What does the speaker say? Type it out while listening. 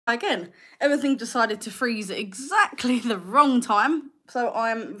Again, everything decided to freeze at exactly the wrong time. So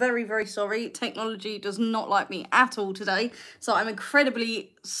I'm very, very sorry. Technology does not like me at all today. So I'm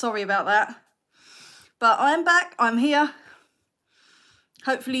incredibly sorry about that. But I'm back. I'm here.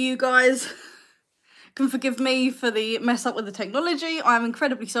 Hopefully you guys can forgive me for the mess up with the technology. I'm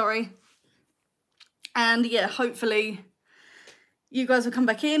incredibly sorry. And yeah, hopefully you guys will come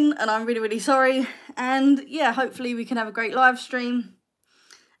back in, and I'm really, really sorry. And yeah, hopefully we can have a great live stream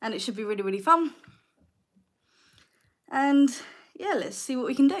and it should be really, really fun. And yeah, let's see what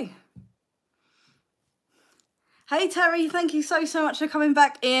we can do. Hey Terry, thank you so much for coming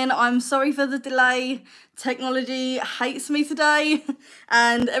back in. I'm sorry for the delay. Technology hates me today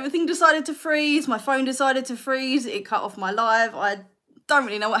and everything decided to freeze. My phone decided to freeze. It cut off my live. I don't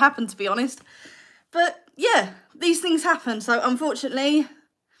really know what happened, to be honest. But yeah, these things happen. So unfortunately,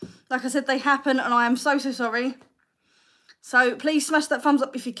 like I said, they happen and I am so sorry. So please smash that thumbs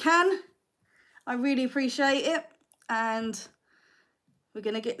up if you can. I really appreciate it. And we're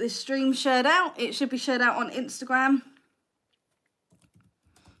going to get this stream shared out. It should be shared out on Instagram.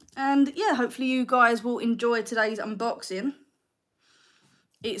 And yeah, hopefully you guys will enjoy today's unboxing.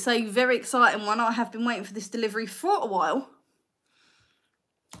 It's a very exciting one. I have been waiting for this delivery for a while.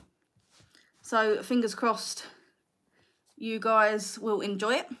 So fingers crossed you guys will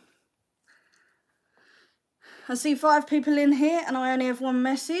enjoy it. I see 5 people in here and I only have 1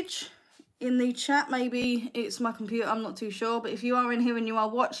 message in the chat. Maybe it's my computer, I'm not too sure. But if you are in here and you are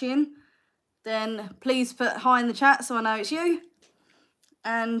watching, then please put hi in the chat so I know it's you.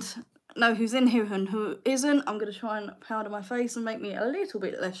 And know who's in here and who isn't. I'm going to try and powder my face and make me a little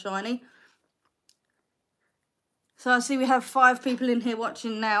bit less shiny. So I see we have 5 people in here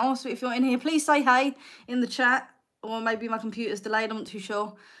watching now. So if you're in here, please say hey in the chat. Or maybe my computer's delayed, I'm not too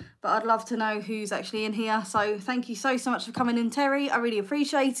sure. But I'd love to know who's actually in here. So thank you so much for coming in, Terry. I really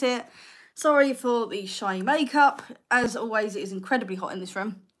appreciate it. Sorry for the shiny makeup. As always, it is incredibly hot in this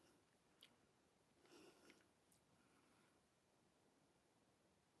room.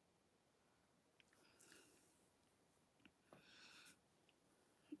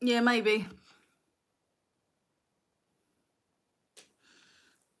 Yeah, maybe.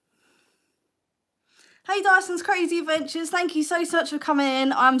 Hey Dyson's Crazy Adventures, thank you so much for coming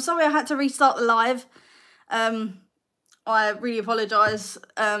in. I'm sorry I had to restart the live. I really apologise.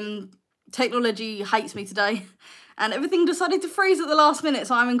 Technology hates me today and everything decided to freeze at the last minute,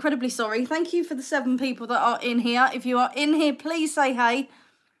 so I'm incredibly sorry. Thank you for the 7 people that are in here. If you are in here, please say hey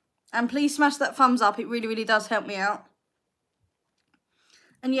and please smash that thumbs up. It really, really does help me out.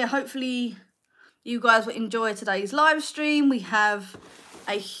 And yeah, hopefully you guys will enjoy today's live stream. We have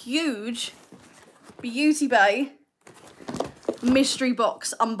a huge Beauty Bay mystery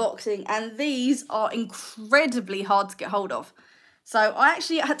box unboxing, and these are incredibly hard to get hold of. So I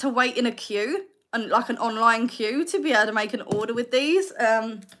actually had to wait in a queue, like an online queue, to be able to make an order with these.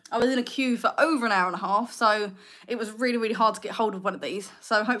 I was in a queue for over an hour and a half, so it was really, really hard to get hold of one of these.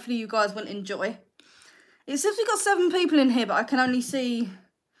 So hopefully you guys will enjoy. It says we've got 7 people in here, but I can only see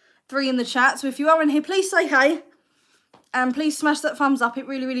 3 in the chat. So if you are in here, please say hey. And please smash that thumbs up. It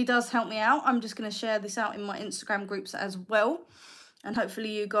really, really does help me out. I'm just going to share this out in my Instagram groups as well. And hopefully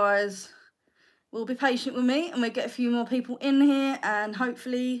you guys will be patient with me and we'll get a few more people in here. And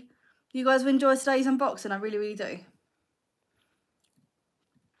hopefully you guys will enjoy today's unboxing. I really, really do.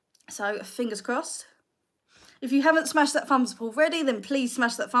 So fingers crossed. If you haven't smashed that thumbs up already, then please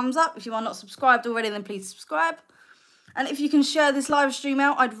smash that thumbs up. If you are not subscribed already, then please subscribe. And if you can share this live stream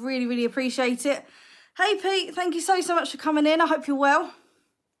out, I'd really, really appreciate it. Hey Pete, thank you so much for coming in. I hope you're well.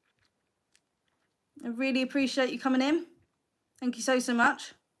 I really appreciate you coming in. Thank you so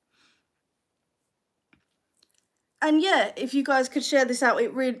much. And yeah, if you guys could share this out,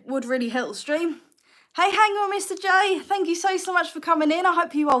 it would really help the stream. Hey, hang on, Mr. J. Thank you so much for coming in. I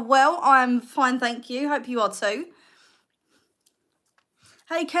hope you are well. I'm fine, thank you. Hope you are too.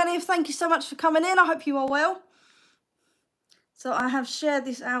 Hey, Kenneth, thank you so much for coming in. I hope you are well. So I have shared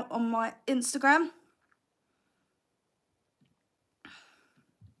this out on my Instagram.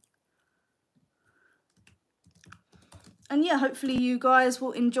 And yeah, hopefully you guys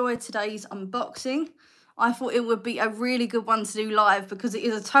will enjoy today's unboxing. I thought it would be a really good one to do live because it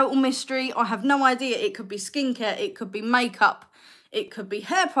is a total mystery. I have no idea. It could be skincare, it could be makeup, it could be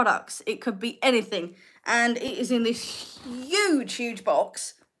hair products, it could be anything. And it is in this huge, huge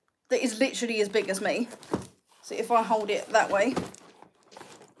box that is literally as big as me. So if I hold it that way,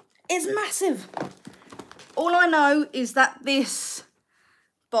 it's massive. All I know is that this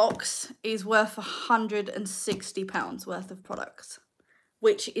box is worth £160 worth of products,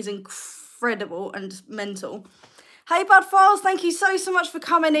 which is incredible and mental. Hey Bud Files, thank you so much for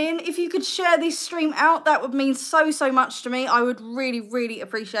coming in. If you could share this stream out, that would mean so much to me. I would really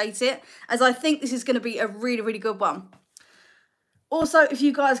appreciate it, as I think this is going to be a really good one. Also, if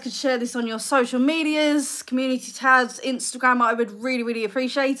you guys could share this on your social medias, community tabs, Instagram, I would really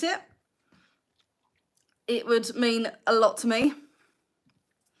appreciate it. It would mean a lot to me.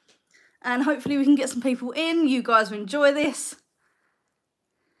 And hopefully we can get some people in. You guys will enjoy this.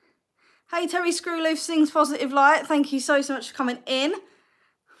 Hey, Terry Screwloaf sings Positive Light. Thank you so much for coming in.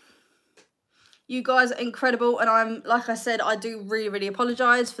 You guys are incredible. And like I said, I do really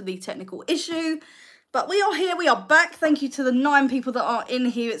apologise for the technical issue. But we are here, we are back. Thank you to the 9 people that are in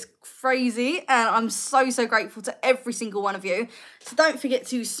here. It's crazy. And I'm so grateful to every single one of you. So don't forget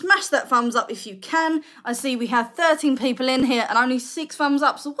to smash that thumbs up if you can. I see we have 13 people in here and only 6 thumbs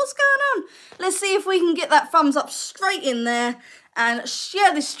up. So what's going on? Let's see if we can get that thumbs up straight in there. And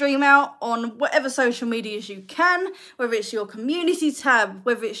share this stream out on whatever social medias you can. Whether it's your community tab,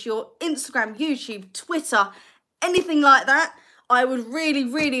 whether it's your Instagram, YouTube, Twitter, anything like that. I would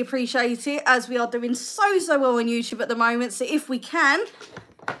really appreciate it, as we are doing so well on YouTube at the moment. So if we can,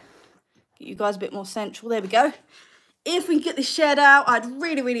 get you guys a bit more central, there we go. If we can get this shared out, I'd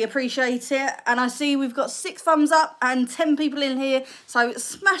really appreciate it. And I see we've got 6 thumbs up and 10 people in here. So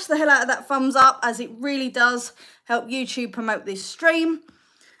smash the hell out of that thumbs up, as it really does help YouTube promote this stream.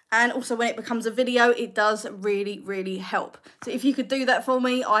 And also when it becomes a video, it does really help. So if you could do that for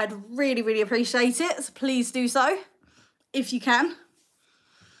me, I'd really appreciate it. So please do so, if you can.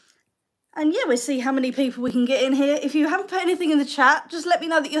 And yeah, we'll see how many people we can get in here. If you haven't put anything in the chat, just let me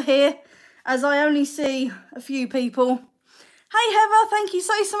know that you're here, as I only see a few people. Hey Heather, thank you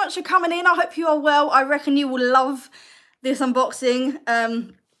so much for coming in. I hope you are well. I reckon you will love this unboxing.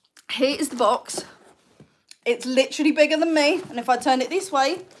 Here is the box. It's literally bigger than me. And if I turn it this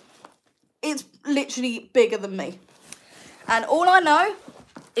way, it's literally bigger than me. And all I know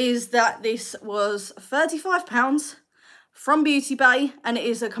is that this was £35 from Beauty Bay, and it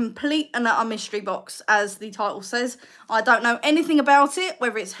is a complete and utter mystery box, as the title says. I don't know anything about it,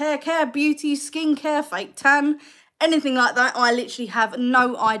 whether it's hair care, beauty, skincare, fake tan, anything like that. I literally have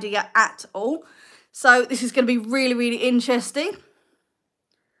no idea at all. So this is going to be really interesting.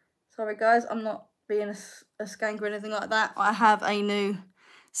 Sorry guys, I'm not being a skank or anything like that. I have a new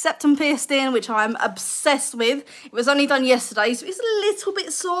septum piercing, which I'm obsessed with. It was only done yesterday, so it's a little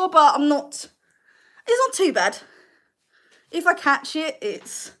bit sore, but it's not too bad. If I catch it,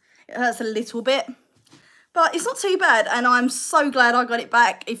 it hurts a little bit, but it's not too bad, and I'm so glad I got it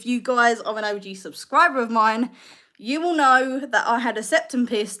back. If you guys are an OG subscriber of mine, you will know that I had a septum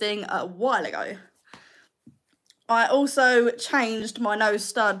piercing a while ago. I also changed my nose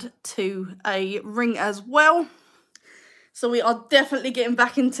stud to a ring as well. So we are definitely getting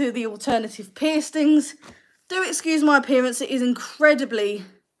back into the alternative piercings. Do excuse my appearance, it is incredibly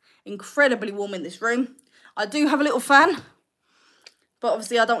warm in this room. I do have a little fan, but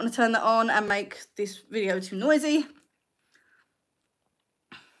obviously I don't want to turn that on and make this video too noisy.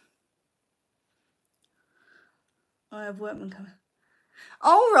 I have workmen coming.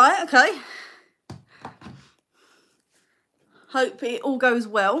 All right, okay. Hope it all goes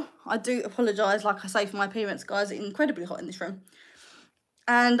well. I do apologise, like I say, for my appearance, guys. It's incredibly hot in this room.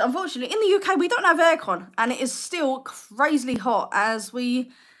 And unfortunately, in the UK, we don't have aircon. And it is still crazily hot, as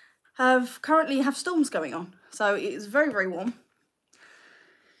we currently have storms going on. So it is very warm.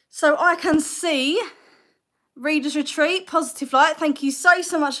 So I can see Reader's Retreat, Positive Light. Thank you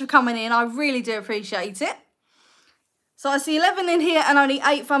so much for coming in. I really do appreciate it. So I see 11 in here and only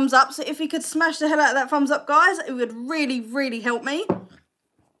 8 thumbs up. So if you could smash the hell out of that thumbs up, guys, it would really help me.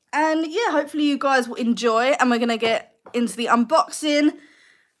 And yeah, hopefully you guys will enjoy. And we're going to get into the unboxing.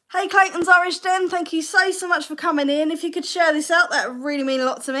 Hey, Clayton's Irish Den, thank you so much for coming in. If you could share this out, that would really mean a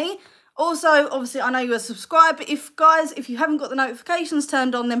lot to me. Also, obviously, I know you are subscribed, but if you haven't got the notifications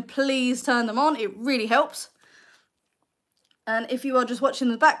turned on, then please turn them on. It really helps. And if you are just watching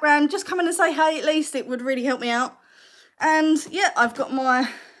in the background, just come in and say hey at least. It would really help me out. And yeah, I've got my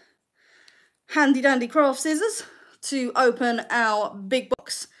handy dandy craft scissors to open our big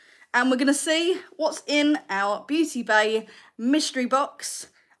box. And we're going to see what's in our Beauty Bay mystery box.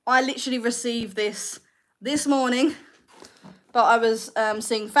 I literally received this morning, but I was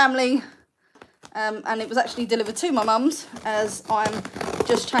seeing family, and it was actually delivered to my mum's, as I'm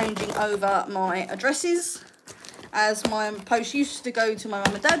just changing over my addresses, as my post used to go to my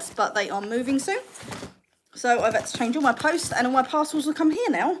mum and dad's, but they are moving soon. So I've had to change all my posts, and all my parcels will come here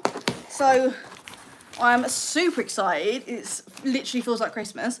now. So I'm super excited. It literally feels like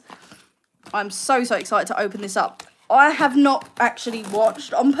Christmas. I'm so excited to open this up. I have not actually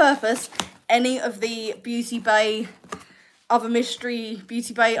watched on purpose any of the Beauty Bay, other mystery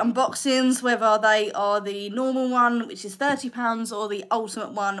Beauty Bay unboxings, whether they are the normal one, which is £30, or the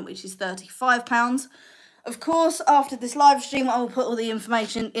ultimate one, which is £35. Of course, after this live stream, I will put all the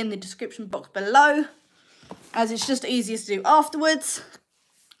information in the description box below, as it's just easier to do afterwards.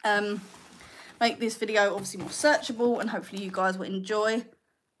 Make this video obviously more searchable, and hopefully you guys will enjoy.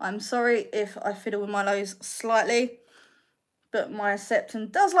 I'm sorry if I fiddle with my nose slightly, but my septum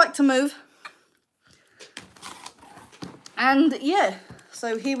does like to move. And yeah,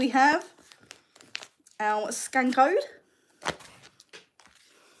 so here we have our scan code.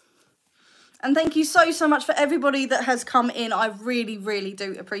 And thank you so much for everybody that has come in. I really, really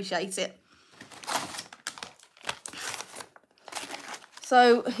do appreciate it.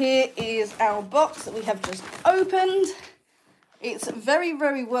 So here is our box that we have just opened. It's very,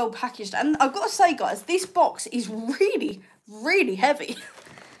 very well packaged. And I've got to say, guys, this box is really, really heavy.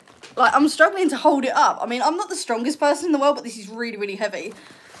 Like, I'm struggling to hold it up. I mean, I'm not the strongest person in the world, but this is really, really heavy.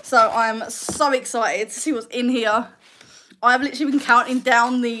 So I'm so excited to see what's in here. I've literally been counting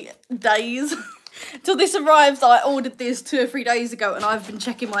down the days till this arrives. I ordered this 2 or 3 days ago, and I've been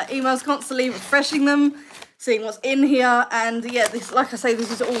checking my emails constantly, refreshing them, seeing what's in here. And yeah, this, like I say, this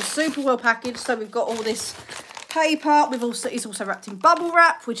is all super well packaged. So we've got all this paper. It's also wrapped in bubble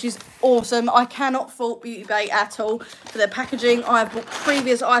wrap, which is awesome. I cannot fault Beauty Bay at all for their packaging. I've bought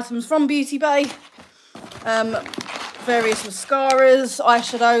previous items from Beauty Bay, various mascaras,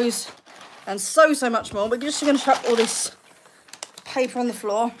 eyeshadows, and so much more. We're just going to chuck all this paper on the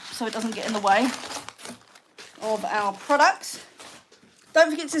floor so it doesn't get in the way of our products.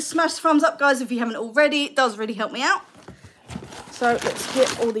 Don't forget to smash the thumbs up, guys, if you haven't already. It does really help me out. So let's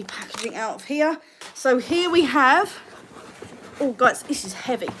get all the packaging out of here. So here we have, oh guys, this is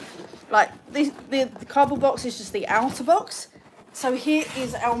heavy. Like this, the cardboard box is just the outer box. So here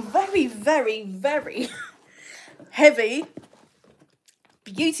is our very, very, very heavy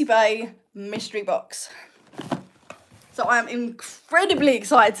Beauty Bay mystery box. So I am incredibly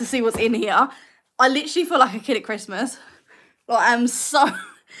excited to see what's in here. I literally feel like a kid at Christmas. Like, I'm so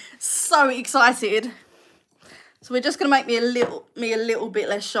excited. So we're just gonna make me a little bit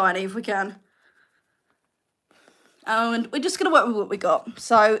less shiny if we can. And we're just gonna work with what we got.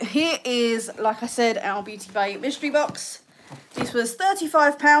 So here is, like I said, our Beauty Bay mystery box. This was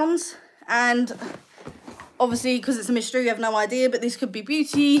 £35, and obviously because it's a mystery, we have no idea, but this could be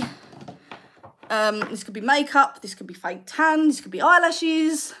beauty. This could be makeup, this could be fake tan, this could be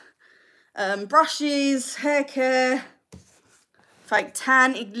eyelashes, brushes, hair care, fake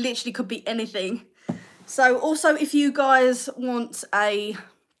tan. It literally could be anything. So also, if you guys want a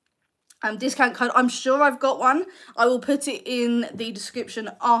discount code, I'm sure I've got one. I will put it in the description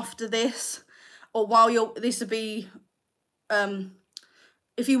after this, or while this will be,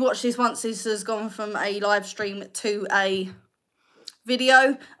 if you watch this once this has gone from a live stream to a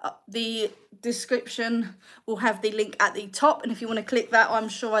video, the description will have the link at the top, and if you want to click that, I'm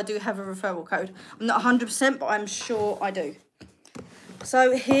sure I do have a referral code. I'm not 100%, but I'm sure I do.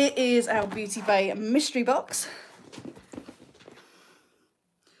 So here is our Beauty Bay mystery box.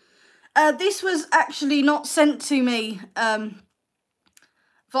 This was actually not sent to me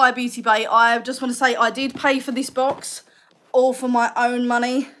via Beauty Bay. I just want to say I did pay for this box all for my own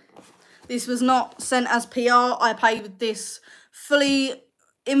money. This was not sent as PR. I paid this fully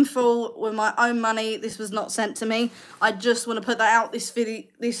in full with my own money. This was not sent to me. I just want to put that out.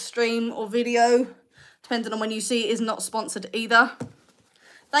 This stream or video, depending on when you see it, is not sponsored either.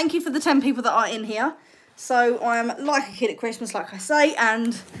 Thank you for the 10 people that are in here. So I'm like a kid at Christmas, like I say,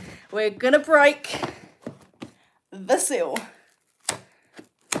 and we're gonna break the seal.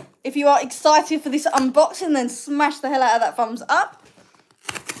 If you are excited for this unboxing, then smash the hell out of that thumbs up.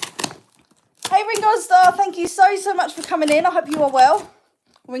 Hey Ringo and Star, thank you so much for coming in. I hope you are well.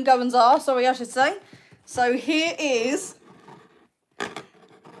 Ringo and Zar, sorry I should say. So here is,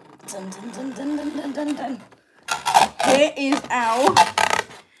 dun, dun, dun, dun, dun, dun, dun, dun. Here is our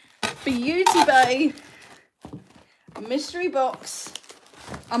Beauty Bay mystery box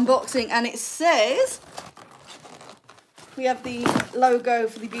unboxing, and it says, we have the logo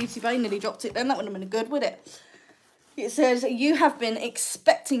for the Beauty Bay. Nearly dropped it then, that wouldn't have been good, would it? It says, you have been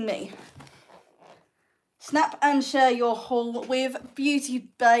expecting me. Snap and share your haul with Beauty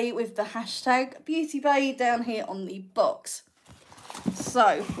Bay with the hashtag Beauty Bay down here on the box.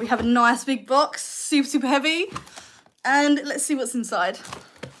 So we have a nice big box, super heavy, and let's see what's inside.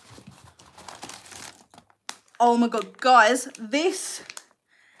 Oh my god, guys, this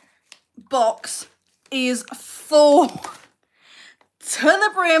box is full to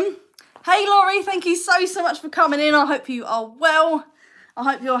the brim. Hey Laurie, thank you so much for coming in. I hope you are well. I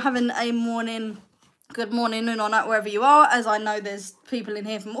hope you're having a good morning, noon or night, wherever you are, as I know there's people in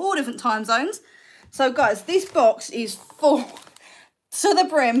here from all different time zones. So guys, this box is full to the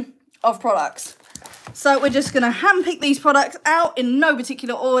brim of products. So we're just going to handpick these products out in no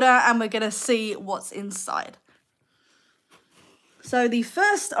particular order, and we're going to see what's inside. So the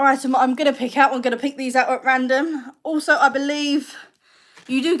first item I'm going to pick out, I'm going to pick these out at random. Also, I believe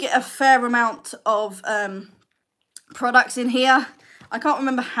you do get a fair amount of products in here. I can't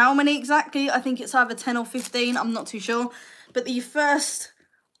remember how many exactly. I think it's either 10 or 15. I'm not too sure. But the first...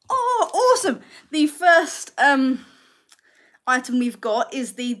 Oh, awesome! The first item we've got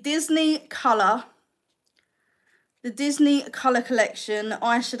is the Disney Colour Collection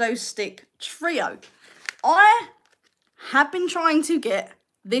Eyeshadow Stick Trio. I have been trying to get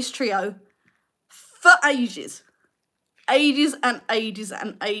this trio for ages. Ages and ages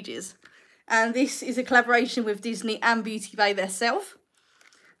and ages. And this is a collaboration with Disney and Beauty Bay themselves.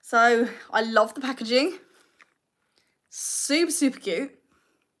 So I love the packaging. Super, super cute.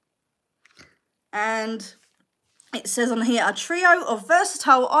 And it says on here, a trio of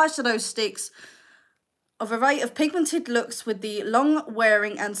versatile eyeshadow sticks of a array of pigmented looks with the long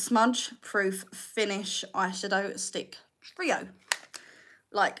wearing and smudge proof finish eyeshadow stick trio.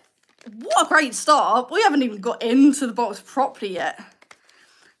 Like, what a great start. We haven't even got into the box properly yet.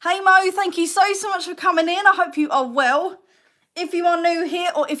 Hey Mo, thank you so much for coming in. I hope you are well. If you are new here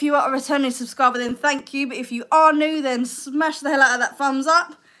or if you are a returning subscriber, then thank you. But if you are new, then smash the hell out of that thumbs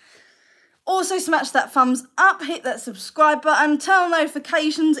up. Also smash that thumbs up, hit that subscribe button, turn on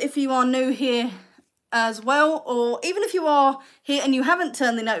notifications if you are new here as well. Or even if you are here and you haven't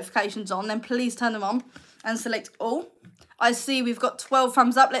turned the notifications on, then please turn them on and select all. I see we've got 12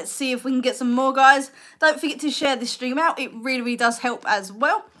 thumbs up. Let's see if we can get some more, guys. Don't forget to share this stream out. It really, really does help as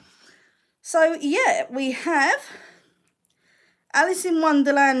well. So, yeah, we have Alice in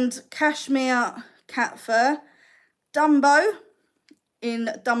Wonderland Cashmere Cat Fur, Dumbo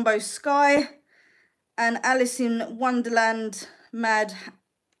in Dumbo Sky, and Alice in Wonderland Mad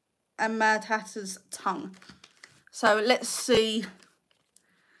Hatter's Tongue. So, let's see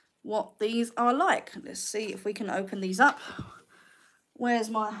what these are like. Let's see if we can open these up. Where's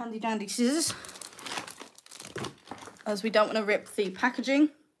my handy dandy scissors? As we don't want to rip the packaging.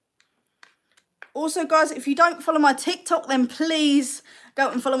 Also guys, if you don't follow my TikTok, then please go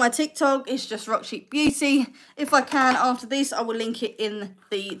and follow my TikTok. It's just Rock Chic Beauty. If I can, after this, I will link it in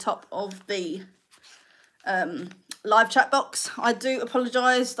the top of the live chat box. I do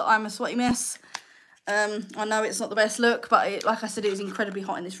apologise that I'm a sweaty mess. I know it's not the best look, but like I said, it is incredibly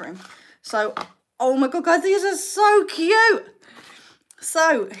hot in this room. So, oh my god, guys, these are so cute.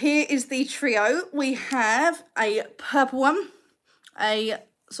 So, here is the trio. We have a purple one, a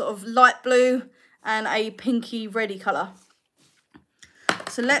sort of light blue, and a pinky reddy colour.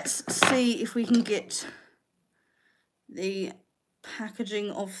 So, let's see if we can get the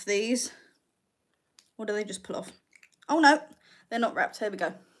packaging of these. Or do they just pull off? Oh no, they're not wrapped. Here we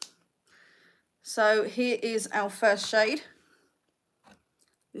go. So here is our first shade,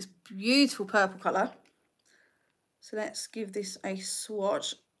 this beautiful purple colour. So let's give this a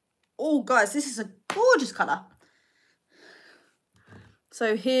swatch. Oh guys, this is a gorgeous colour.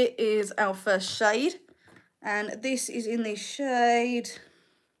 So here is our first shade, and this is in the shade,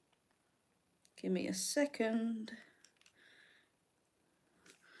 give me a second,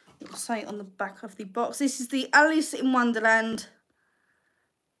 it'll say on the back of the box. This is the Alice in Wonderland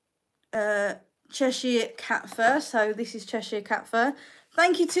Cheshire Cat Fur. So this is Cheshire Cat Fur.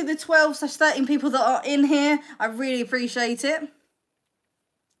 Thank you to the 12/13 people that are in here. I really appreciate it.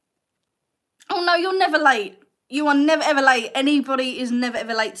 Oh no, you're never late. You are never ever late. Anybody is never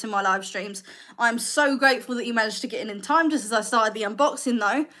ever late to my live streams. I'm so grateful that you managed to get in time just as I started the unboxing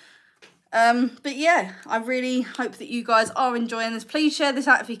though. But yeah, I really hope that you guys are enjoying this. Please share this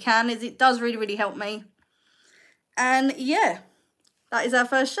out if you can, as it does really, really help me. And yeah, that is our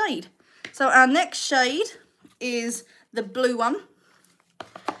first shade. So our next shade is the blue one.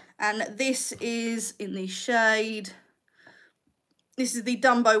 And this is in the shade, this is the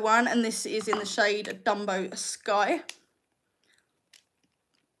Dumbo one, and this is in the shade Dumbo Sky.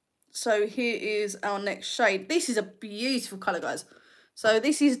 So here is our next shade. This is a beautiful colour, guys. So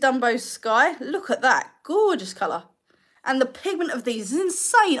this is Dumbo Sky. Look at that, gorgeous colour. And the pigment of these is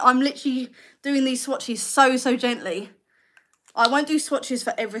insane. I'm literally doing these swatches so, so gently. I won't do swatches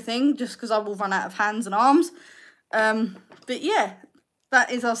for everything just because I will run out of hands and arms. But yeah,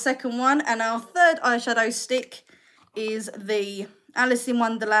 that is our second one. And our third eyeshadow stick is the Alice in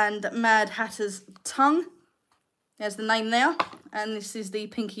Wonderland Mad Hatter's Tongue. There's the name there. And this is the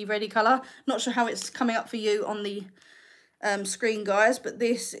pinky reddy colour. Not sure how it's coming up for you on the screen, guys, but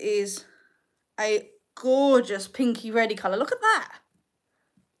this is a gorgeous pinky reddy colour. Look at that.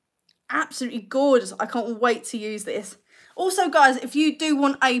 Absolutely gorgeous. I can't wait to use this. Also, guys, if you do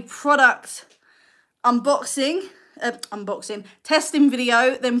want a product testing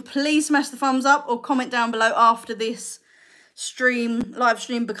video, then please smash the thumbs up or comment down below after this live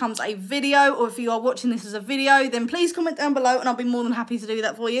stream becomes a video, or if you are watching this as a video, then please comment down below and I'll be more than happy to do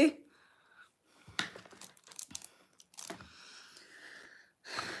that for you.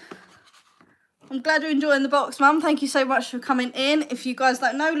 I'm glad you're enjoying the box, Mum. Thank you so much for coming in. If you guys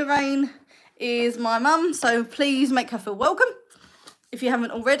don't know, Lorraine is my mum, so please make her feel welcome if you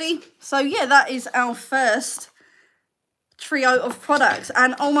haven't already. So yeah, that is our first trio of products.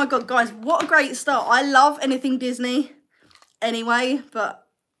 And oh my God, guys, what a great start. I love anything Disney anyway, but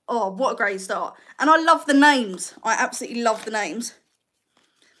oh, what a great start. And I love the names. I absolutely love the names.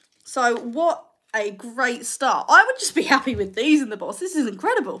 So what a great start. I would just be happy with these in the box. This is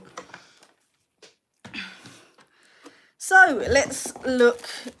incredible. So let's look.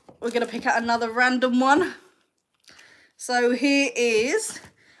 We're going to pick out another random one. So here is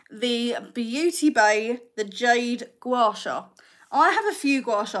the Beauty Bay, the Jade Gua Sha. I have a few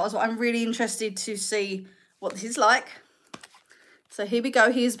gua shas, but I'm really interested to see what this is like. So here we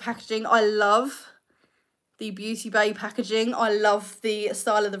go. Here's the packaging. I love the Beauty Bay packaging. I love the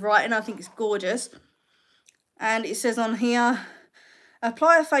style of the writing. I think it's gorgeous. And it says on here,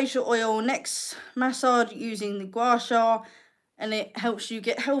 apply a facial oil, next massage using the gua sha, and it helps you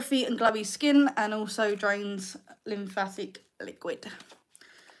get healthy and glowy skin and also drains lymphatic liquid.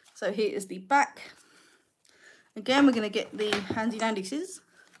 So here is the back. Again, we're going to get the handy dandy scissors,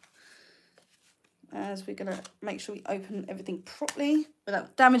 as we're going to make sure we open everything properly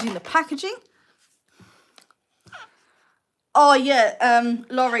without damaging the packaging. Oh yeah,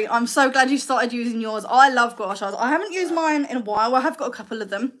 Laurie, I'm so glad you started using yours. I love gua shas. I haven't used mine in a while. I have got a couple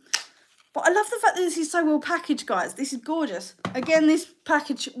of them. But I love the fact that this is so well packaged, guys. This is gorgeous. Again, this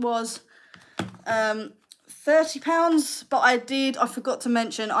package was £30, but I forgot to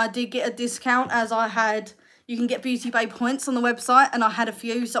mention, I did get a discount as I had, you can get Beauty Bay points on the website, and I had a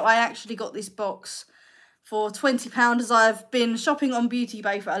few, so I actually got this box for £20 as I've been shopping on Beauty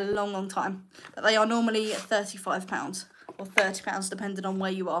Bay for a long, long time. But they are normally £35 or £30 depending on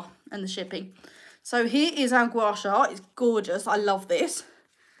where you are and the shipping. So here is our gua sha. It's gorgeous. I love this.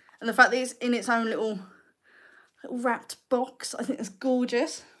 And the fact that it's in its own little wrapped box, I think that's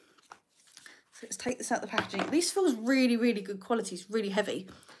gorgeous. So let's take this out of the packaging. This feels really, really good quality. It's really heavy.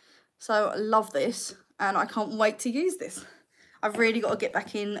 So I love this and I can't wait to use this. I've really got to get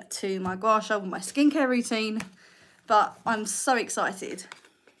back into my gua sha with my skincare routine, but I'm so excited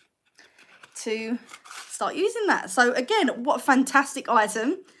to start using that. So again, what a fantastic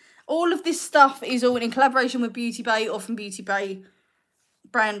item. All of this stuff is all in collaboration with Beauty Bay or from Beauty Bay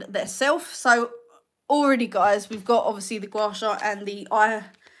brand themselves. So already, guys, we've got obviously the gua sha and the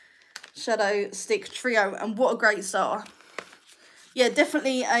eyeshadow stick trio, and what a great start. Yeah,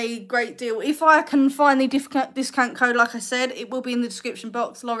 definitely a great deal. If I can find the discount code, like I said, it will be in the description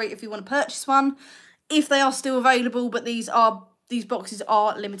box, Laurie, if you want to purchase one, if they are still available. But these boxes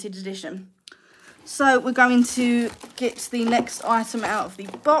are limited edition. So we're going to get the next item out of the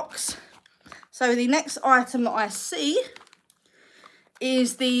box. So the next item that I see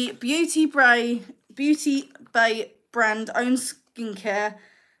is the Beauty Bay brand own skincare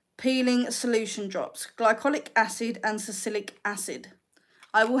peeling solution drops, glycolic acid and salicylic acid.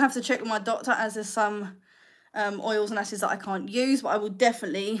 I will have to check with my doctor as there's some oils and acids that I can't use, but I will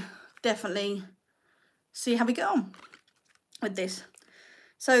definitely see how we get on with this.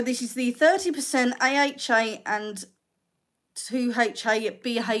 So this is the 30% AHA and 2HA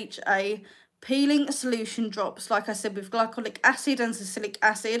BHA peeling solution drops, like I said, with glycolic acid and salicylic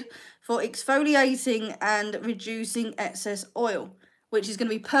acid for exfoliating and reducing excess oil, which is going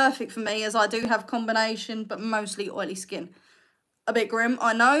to be perfect for me as I do have combination but mostly oily skin. A bit grim,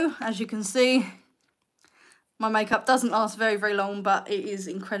 I know. As you can see, my makeup doesn't last very, very long, but it is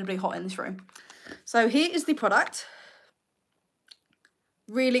incredibly hot in this room. So here is the product.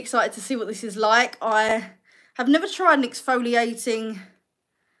 Really excited to see what this is like. I have never tried an exfoliating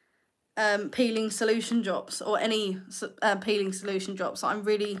peeling solution drops or any peeling solution drops. So I'm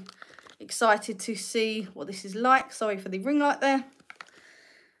really excited to see what this is like. Sorry for the ring light there.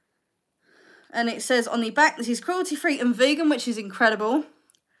 And it says on the back, this is cruelty-free and vegan, which is incredible.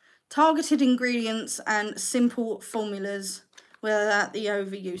 Targeted ingredients and simple formulas without the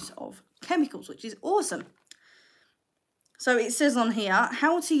overuse of chemicals, which is awesome. So it says on here,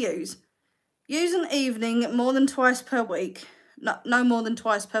 how to use. Use an evening more than twice per week. No more than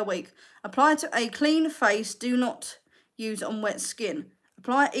twice per week. Apply to a clean face. Do not use on wet skin.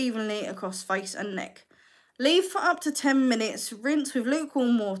 Apply evenly across face and neck. Leave for up to 10 minutes. Rinse with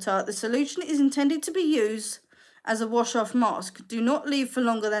lukewarm water. The solution is intended to be used as a wash-off mask. Do not leave for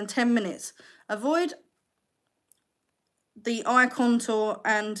longer than 10 minutes. Avoid the eye contour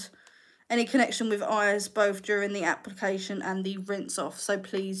and any connection with eyes both during the application and the rinse off. So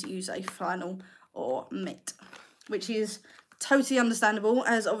please use a flannel or mitt, which is totally understandable,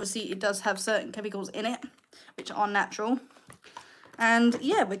 as obviously it does have certain chemicals in it which are natural. And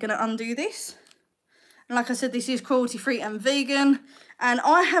yeah, we're going to undo this. And like I said, this is cruelty free and vegan. And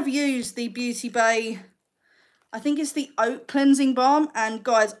I have used the Beauty Bay, I think it's the oat cleansing balm, and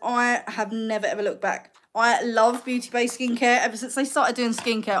guys, I have never ever looked back. I love Beauty Bay skincare. Ever since they started doing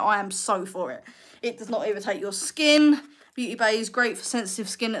skincare, I am so for it. It does not irritate your skin. Beauty Bay is great for sensitive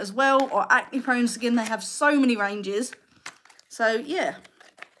skin as well, or acne prone skin. They have so many ranges. So yeah,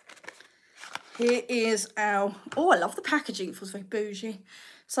 here is our, oh, I love the packaging. It feels very bougie.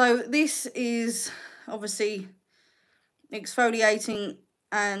 So this is obviously exfoliating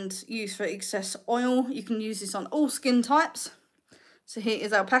and used for excess oil. You can use this on all skin types. So here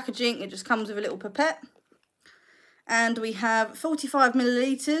is our packaging. It just comes with a little pipette. And we have 45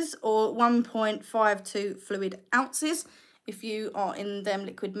 millilitres or 1.52 fluid ounces if you are in them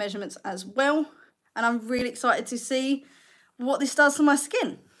liquid measurements as well. And I'm really excited to see what this does for my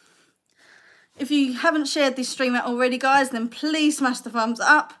skin. If you haven't shared this stream out already, guys, then please smash the thumbs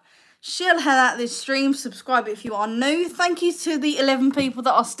up. Share the hell out of this stream. Subscribe if you are new. Thank you to the 11 people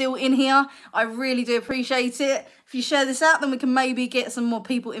that are still in here. I really do appreciate it. If you share this out, then we can maybe get some more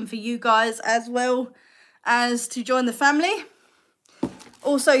people in for you guys as well as to join the family.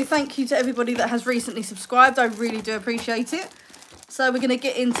 Also, thank you to everybody that has recently subscribed. I really do appreciate it. So we're going to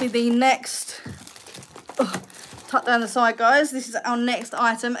get into the next... tuck down the side, guys. This is our next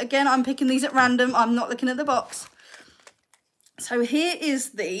item. Again, I'm picking these at random. I'm not looking at the box. So here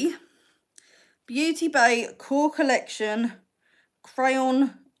is the Beauty Bay Core Collection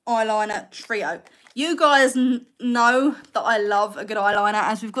Crayon Eyeliner Trio. You guys know that I love a good eyeliner,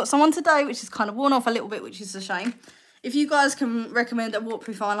 as we've got someone today which is kind of worn off a little bit, which is a shame. If you guys can recommend a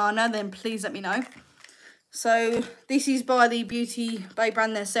waterproof eyeliner, then please let me know. So this is by the Beauty Bay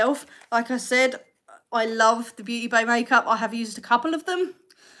brand themselves. Like I said, I love the Beauty Bay makeup. I have used a couple of them.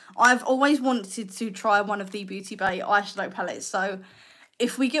 I've always wanted to try one of the Beauty Bay eyeshadow palettes. So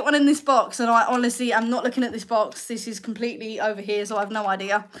if we get one in this box, and I honestly am not looking at this box, this is completely over here, so I have no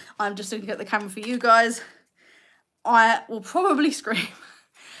idea. I'm just looking at the camera for you guys. I will probably scream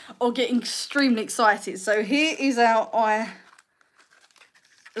or get extremely excited. So here is our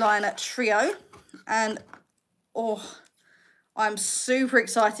eyeliner trio. And oh, I'm super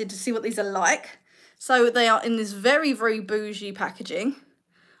excited to see what these are like. So they are in this very, very bougie packaging.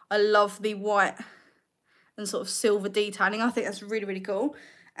 I love the white and sort of silver detailing. I think that's really, really cool.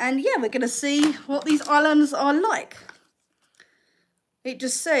 And yeah, we're going to see what these eyeliners are like. It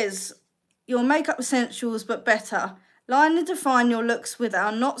just says, your makeup essentials, but better. Line and define your looks with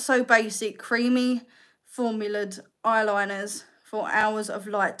our not so basic, creamy, formulated eyeliners for hours of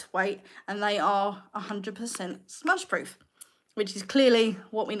lightweight. And they are 100% smudge proof, which is clearly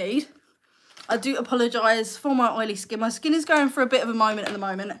what we need. I do apologise for my oily skin. My skin is going through a bit of a moment at the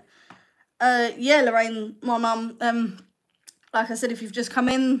moment. Yeah, Lorraine, my mum, like I said, if you've just come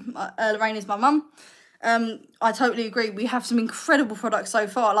in, Lorraine is my mum. I totally agree. We have some incredible products so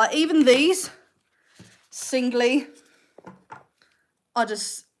far. Like even these, singly, are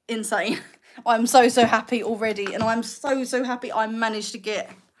just insane. I'm so happy already. And I'm so happy I managed to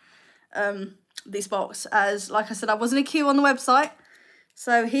get this box. As, like I said, I was in a queue on the website.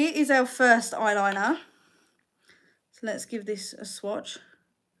 So here is our first eyeliner. So let's give this a swatch.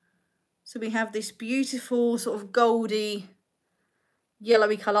 So we have this beautiful sort of goldy,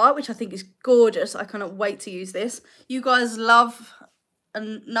 yellowy colour, which I think is gorgeous. I cannot wait to use this. You guys love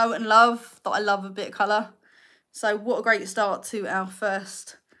and know and love that I love a bit of colour. So what a great start to our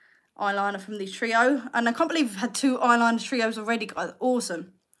first eyeliner from the trio. And I can't believe we've had 2 eyeliner trios already, guys.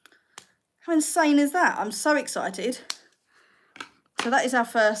 Awesome. How insane is that? I'm so excited. So that is our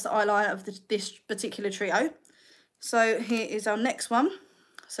first eyeliner of this particular trio. So here is our next one.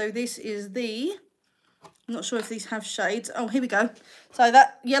 So this is the, I'm not sure if these have shades. Oh, here we go. So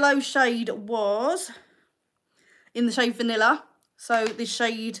that yellow shade was in the shade Vanilla. So this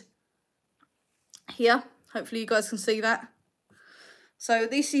shade here, hopefully you guys can see that. So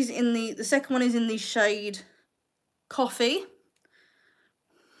this is in the second one is in the shade Coffee.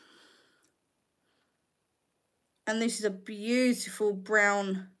 And this is a beautiful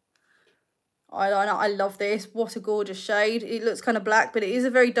brown eyeliner. I love this. What a gorgeous shade. It looks kind of black, but it is a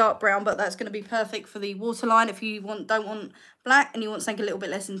very dark brown, but that's going to be perfect for the waterline if you don't want black and you want something a little bit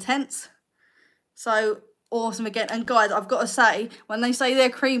less intense. So awesome again. And guys, I've got to say, when they say they're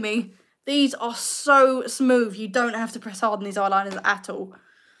creamy, these are so smooth. You don't have to press hard on these eyeliners at all.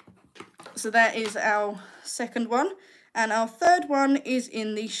 So that is our second one. And our third one is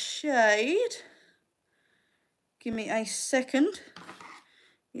in the shade, give me a second.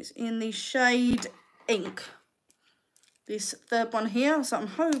 It's in the shade Ink. This third one here, so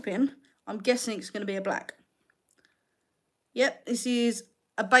I'm guessing it's going to be a black. Yep, this is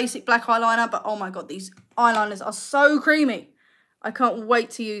a basic black eyeliner, but oh my god, these eyeliners are so creamy. I can't wait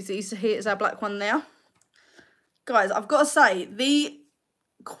to use these. So here is our black one now. Guys, I've got to say, the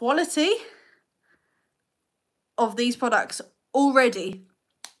quality of these products already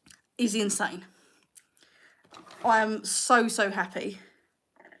is insane. I am so happy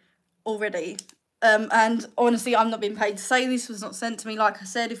already. And honestly, I'm not being paid to say this. Was not sent to me. Like I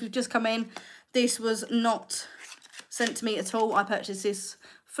said, if you've just come in, this was not sent to me at all. I purchased this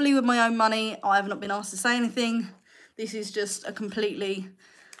fully with my own money. I have not been asked to say anything. This is just a completely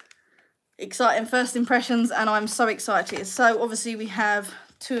exciting first impressions, and I'm so excited. So obviously we have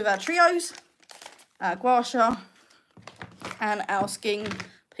two of our trios, our gua sha and our skin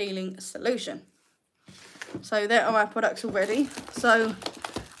peeling solution. So there are our products already. So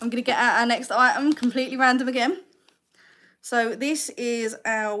I'm going to get out our next item, completely random again. So this is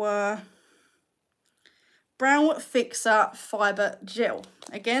our Brow Fixer Fibre Gel.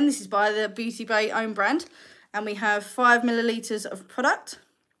 Again, this is by the Beauty Bay own brand. And we have 5 millilitres of product.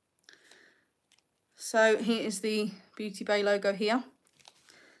 So here is the Beauty Bay logo here.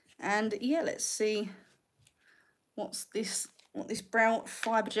 And yeah, let's see what this brow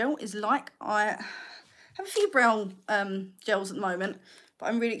fibre gel is like. I have a few brow gels at the moment, but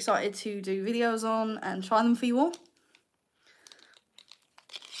I'm really excited to do videos on and try them for you all.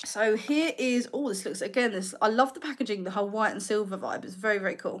 So here is, oh, this looks, again, I love the packaging, the whole white and silver vibe. It's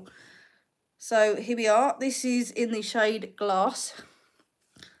very cool. So here we are. This is in the shade Glass.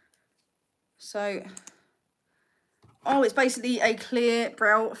 So, oh, it's basically a clear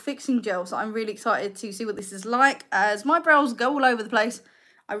brow fixing gel. So I'm really excited to see what this is like. As my brows go all over the place,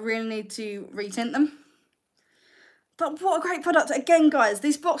 I really need to retint them. But what a great product. Again, guys,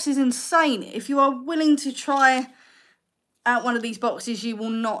 this box is insane. If you are willing to try out one of these boxes, you will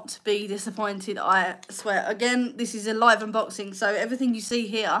not be disappointed, I swear. Again, this is a live unboxing, so everything you see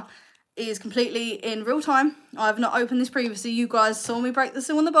here is completely in real time. I have not opened this previously. You guys saw me break the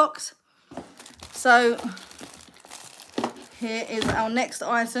seal on the box. So here is our next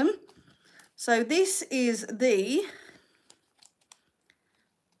item. So this is the,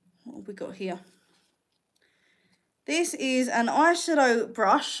 what have we got here? This is an eyeshadow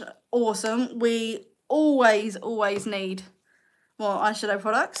brush. Awesome. We always need more eyeshadow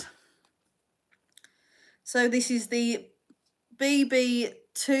products. So this is the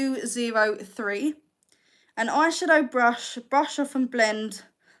BB203, an eyeshadow brush off and blend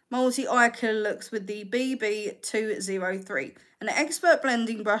multi-eye killer looks with the BB203. An expert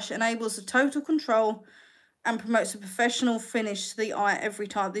blending brush enables the total control and promotes a professional finish to the eye every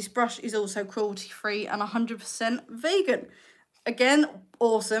time. This brush is also cruelty-free and 100% vegan. Again,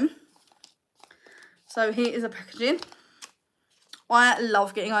 awesome. So here is a packaging. I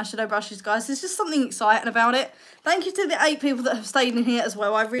love getting eyeshadow brushes, guys. There's just something exciting about it. Thank you to the 8 people that have stayed in here as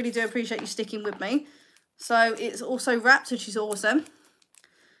well. I really do appreciate you sticking with me. So it's also wrapped, which is awesome.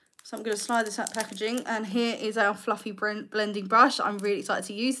 So I'm going to slide this out packaging. And here is our fluffy blending brush. I'm really excited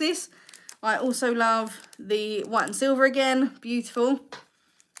to use this. I also love the white and silver again. Beautiful.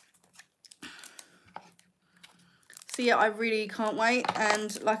 So yeah, I really can't wait.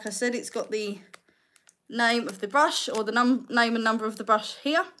 And like I said, it's got the name of the brush, or the name and number of the brush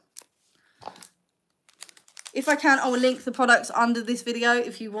here. If I can, I will link the products under this video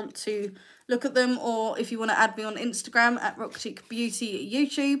if you want to look at them, or if you want to add me on Instagram at Rockchick Beauty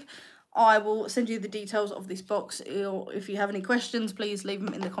YouTube. I will send you the details of this box, or if you have any questions, please leave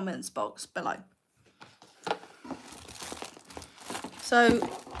them in the comments box below. So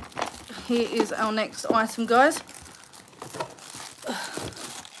here is our next item, guys.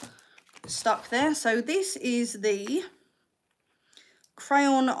 Stuck there. So this is the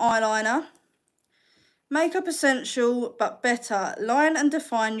crayon eyeliner. Makeup essential but better. Line and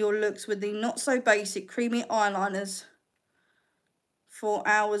define your looks with the not so basic creamy eyeliners for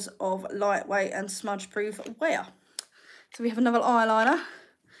hours of lightweight and smudge proof wear. So we have another eyeliner.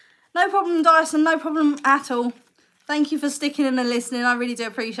 No problem, Dyson, no problem at all. Thank you for sticking in and listening. I really do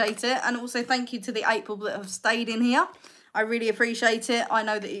appreciate it. And also thank you to the 8 people that have stayed in here. I really appreciate it. I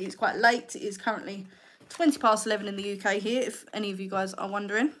know that it is quite late. It is currently 20 past 11 in the UK here, if any of you guys are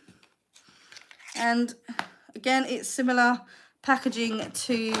wondering. And again, it's similar packaging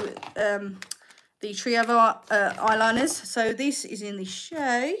to the Trio eyeliners. So this is in the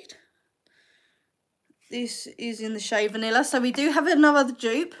shade. This is in the shade Vanilla. So we do have another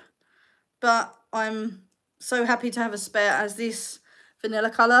dupe, but I'm so happy to have a spare, as this vanilla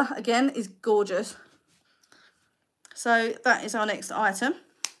colour, again, is gorgeous. So that is our next item.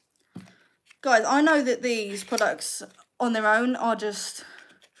 Guys, I know that these products on their own are just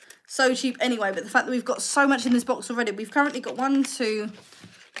so cheap anyway, but the fact that we've got so much in this box already, we've currently got 1, 2,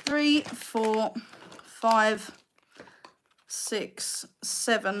 3, 4, 5, 6,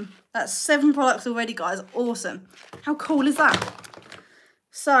 7. That's 7 products already, guys. Awesome. How cool is that?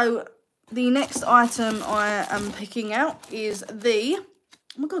 So the next item I am picking out is the, oh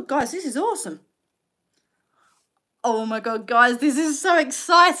my god, guys, this is awesome. Oh my god, guys, this is so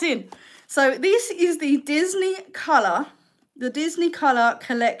exciting. So this is the Disney Color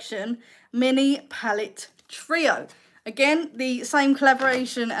Collection Mini Palette Trio. Again, the same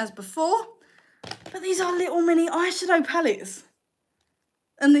collaboration as before, but these are little mini eyeshadow palettes.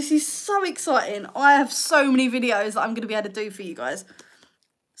 And this is so exciting. I have so many videos that I'm going to be able to do for you guys.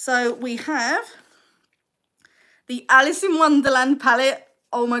 So we have the Alice in Wonderland palette.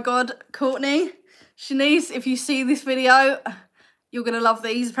 Oh my god, Courtney, Shanice, if you see this video, you're going to love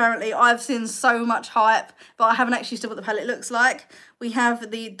these. Apparently, I've seen so much hype, but I haven't actually seen what the palette looks like. We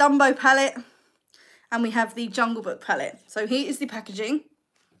have the Dumbo palette, and we have the Jungle Book palette. So here is the packaging,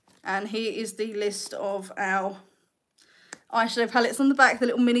 and here is the list of our eyeshadow palettes on the back, the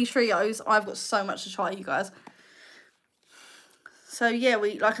little mini trios. I've got so much to try, you guys. So yeah,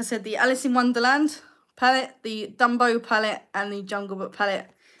 like I said, the Alice in Wonderland palette, the Dumbo palette, and the Jungle Book palette.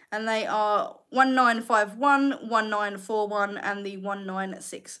 And they are 1951, 1941, and the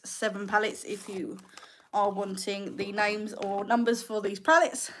 1967 palettes, if you are wanting the names or numbers for these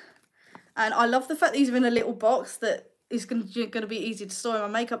palettes. And I love the fact these are in a little box that is going to be easy to store in my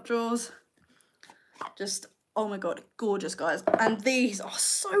makeup drawers. Just, oh my god, gorgeous, guys. And these are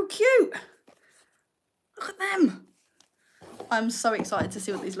so cute. Look at them. I'm so excited to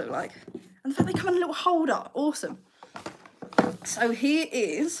see what these look like. And the fact they come in a little holder, awesome. So here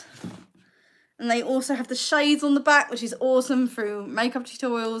is, and they also have the shades on the back, which is awesome, through makeup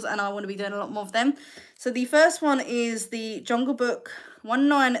tutorials, and I want to be doing a lot more of them. So the first one is the Jungle Book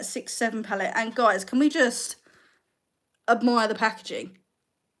 1967 palette, and guys, can we just admire the packaging?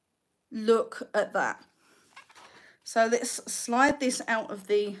 Look at that. So let's slide this out of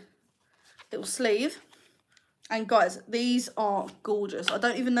the little sleeve, and guys, these are gorgeous. I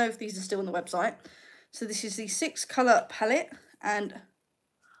don't even know if these are still on the website. So this is the 6 colour palette, and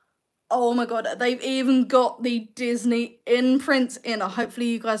oh my god, they've even got the Disney imprints in. Hopefully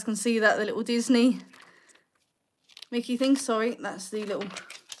you guys can see that, the little Disney Mickey thing. Sorry, that's the little,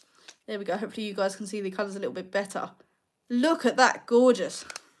 there we go. Hopefully you guys can see the colours a little bit better. Look at that, gorgeous.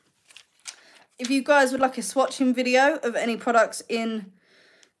 If you guys would like a swatching video of any products in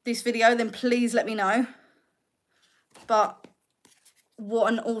this video, then please let me know. But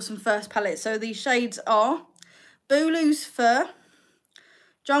what an awesome first palette. So these shades are Bulu's Fur,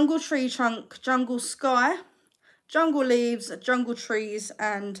 Jungle Tree Trunk, Jungle Sky, Jungle Leaves, Jungle Trees,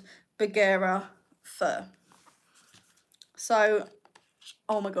 and Bagheera Fur. So,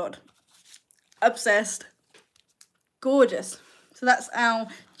 oh my god, obsessed, gorgeous. So that's our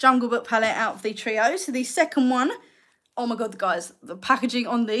Jungle Book palette out of the trio. So the second one, oh my god, guys, the packaging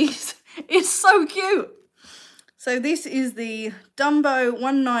on these is so cute. So this is the Dumbo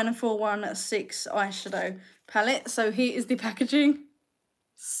 19416 eyeshadow palette. So here is the packaging.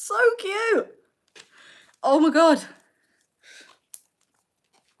 So cute. Oh my god.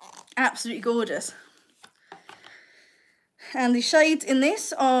 Absolutely gorgeous. And the shades in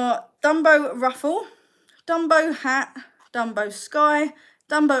this are Dumbo Ruffle, Dumbo Hat, Dumbo Sky,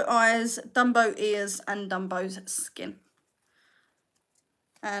 Dumbo Eyes, Dumbo Ears, and Dumbo's Skin.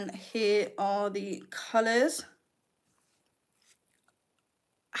 And here are the colours.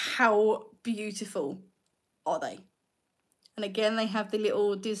 How beautiful are they? And again, they have the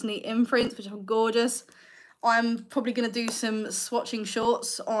little Disney imprints, which are gorgeous. I'm probably going to do some swatching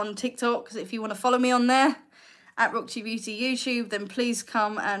shorts on TikTok, because if you want to follow me on there, at Roxy Beauty YouTube, then please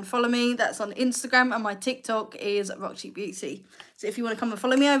come and follow me. That's on Instagram, and my TikTok is Roxy Beauty. So if you want to come and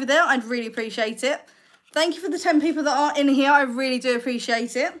follow me over there, I'd really appreciate it. Thank you for the 10 people that are in here. I really do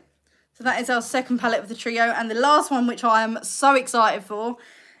appreciate it. So that is our second palette of the trio. And the last one, which I am so excited for,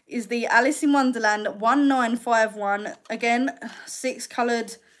 is the Alice in Wonderland 1951. Again, 6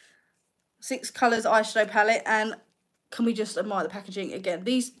 colours eyeshadow palette. And can we just admire the packaging again?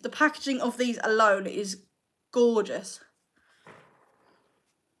 The packaging of these alone is gorgeous.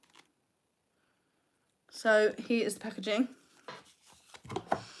 So here is the packaging.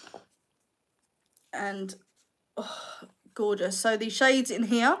 And oh, gorgeous. So the shades in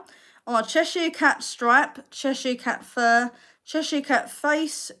here are Cheshire Cat Stripe, Cheshire Cat Fur, Cheshire Cat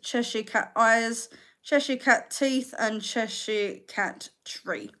Face, Cheshire Cat Eyes, Cheshire Cat Teeth, and Cheshire Cat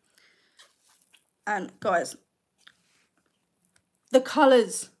Tree. And guys, the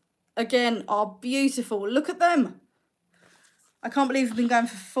colours, again, are beautiful. Look at them. I can't believe we've been going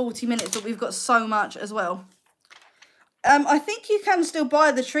for 40 minutes, but we've got so much as well. I think you can still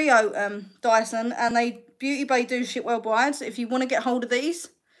buy the Trio Dyson, and Beauty Bay do ship worldwide. So if you want to get hold of these,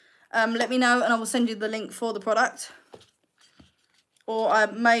 let me know and I will send you the link for the product. Or I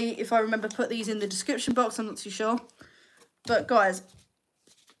may, if I remember, put these in the description box. I'm not too sure. But guys,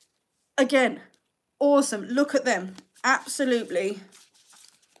 again, awesome. Look at them. Absolutely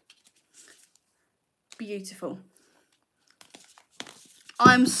beautiful.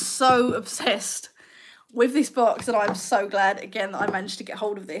 I'm so obsessed with this box, and I'm so glad, again, that I managed to get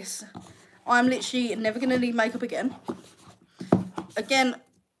hold of this. I'm literally never going to need makeup again. Again,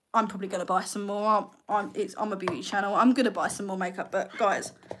 I'm probably going to buy some more. I'm a beauty channel. I'm going to buy some more makeup. But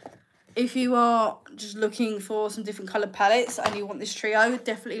guys, if you are just looking for some different coloured palettes and you want this trio,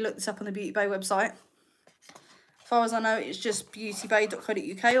 definitely look this up on the Beauty Bay website. As far as I know, it's just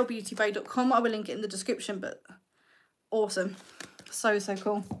beautybay.co.uk or beautybay.com. I will link it in the description, but awesome. So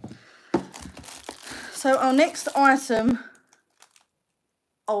cool. So our next item,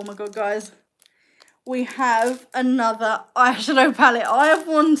 oh my god guys, we have another eyeshadow palette. I have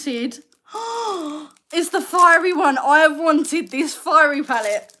wanted, it's the fiery one. I have wanted this fiery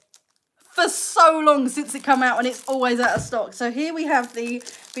palette for so long since it came out, and it's always out of stock. So here we have the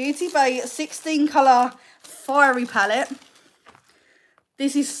Beauty Bay 16 colour fiery palette.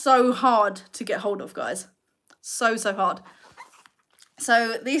 This is so hard to get hold of, guys. So hard.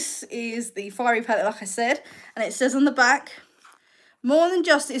 So this is the fiery palette, like I said, and it says on the back, more than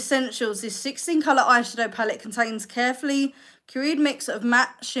just essentials, this 16 colour eyeshadow palette contains carefully curated mix of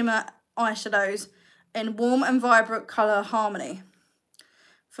matte shimmer eyeshadows in warm and vibrant colour harmony.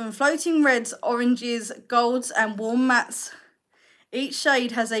 From floating reds, oranges, golds and warm mattes, each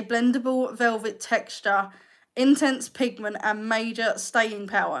shade has a blendable velvet texture, intense pigment and major staying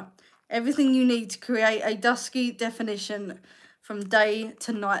power. Everything you need to create a dusky definition from day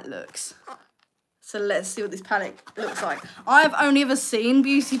to night looks. So let's see what this palette looks like. I've only ever seen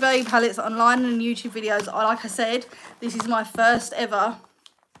Beauty Bay palettes online and YouTube videos. Like I said, this is my first ever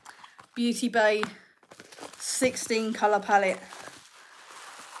Beauty Bay 16 colour palette.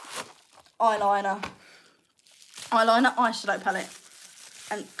 Eyeliner eyeshadow palette.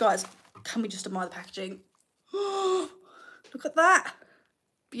 And guys, can we just admire the packaging? Look at that.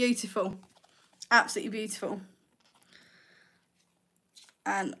 Beautiful. Absolutely beautiful.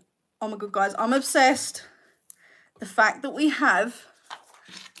 And oh my god guys, I'm obsessed. The fact that we have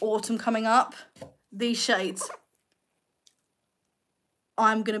autumn coming up, these shades,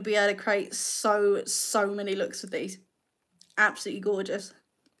 I'm going to be able to create so many looks with these. Absolutely gorgeous.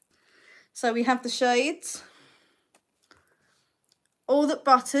 So we have the shades, All That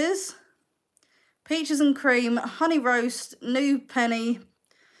Butters, Peaches and Cream, Honey Roast, New Penny,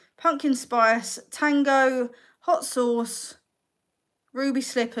 Pumpkin Spice, Tango, Hot Sauce, Ruby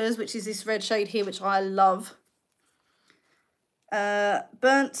Slippers, which is this red shade here, which I love.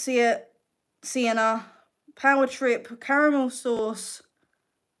 Burnt Sienna, Power Trip, Caramel Sauce,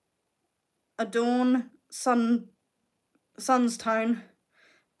 Adorn, Sun's Tone,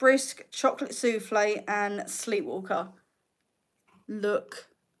 Brisk, Chocolate Souffle, and Sleepwalker. Look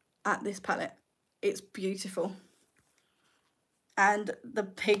at this palette. It's beautiful. And the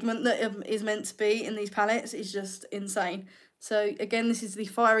pigment that is meant to be in these palettes is just insane. So again, this is the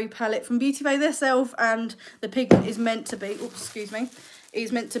fiery palette from Beauty Bay themselves, and the pigment is meant to be, oops, excuse me,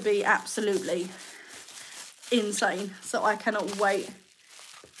 is meant to be absolutely insane. So I cannot wait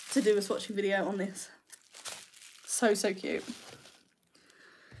to do a swatching video on this. So cute.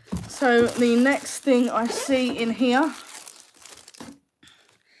 So the next thing I see in here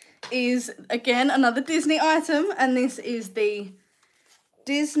is, again, another Disney item, and this is the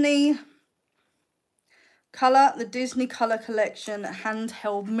Disney Colour Collection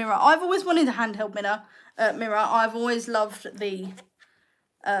handheld mirror. I've always wanted a handheld mirror. I've always loved the,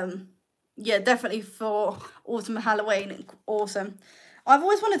 yeah, definitely for autumn and Halloween, awesome. I've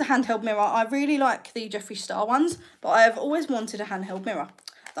always wanted a handheld mirror. I really like the Jeffree Star ones, but I've always wanted a handheld mirror.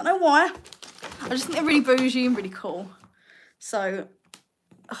 Don't know why. I just think they're really bougie and really cool. So,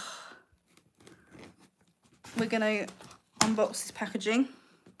 we're going to unbox this packaging.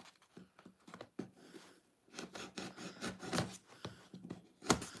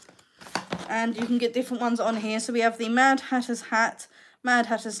 And you can get different ones on here. So we have the Mad Hatter's hat, Mad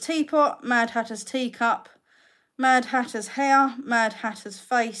Hatter's teapot, Mad Hatter's teacup, Mad Hatter's hair, Mad Hatter's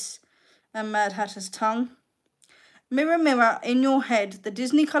face, and Mad Hatter's tongue. Mirror, mirror in your head, the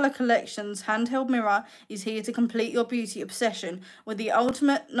Disney Colour Collection's handheld mirror is here to complete your beauty obsession with the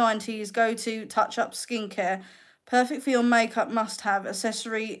ultimate 90s go-to touch-up skincare. Perfect for your makeup must-have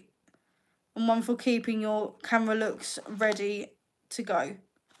accessory and one for keeping your camera looks ready to go.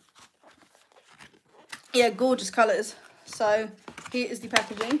 Yeah, gorgeous colours. So here is the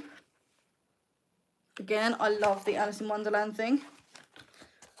packaging. Again, I love the Alice in Wonderland thing.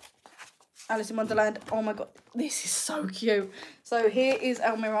 Alice in Wonderland, oh my god, this is so cute. So here is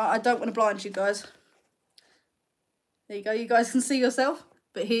our mirror. I don't want to blind you guys. There you go, you guys can see yourself.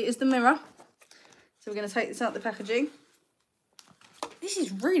 But here is the mirror. So we're going to take this out of the packaging. This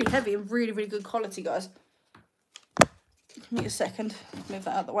is really heavy and really, really good quality, guys. Give me a second, move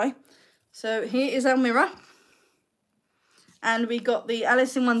that out of the way. So here is our mirror. And we got the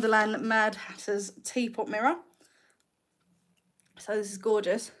Alice in Wonderland Mad Hatter's teapot mirror. So this is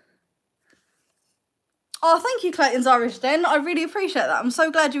gorgeous. Oh, thank you, Clayton's Irish Den. I really appreciate that. I'm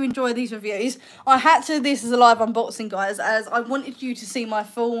so glad you enjoy these reviews. I had to do this as a live unboxing, guys, as I wanted you to see my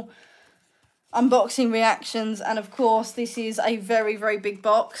full unboxing reactions. And, of course, this is a very, very big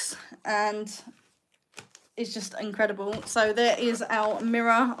box. And it's just incredible. So there is our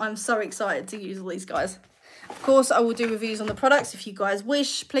mirror. I'm so excited to use all these, guys. Of course, I will do reviews on the products if you guys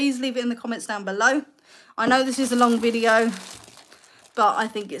wish. Please leave it in the comments down below. I know this is a long video, but I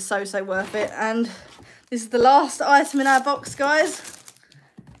think it's so, so worth it. And this is the last item in our box, guys.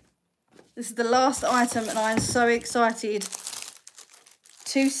 This is the last item, and I'm so excited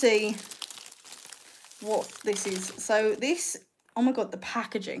to see what this is. So this, oh my god, the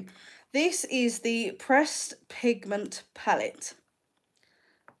packaging. This is the Pressed Pigment Palette.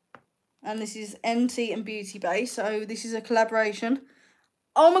 And this is NT and Beauty Bay. So this is a collaboration.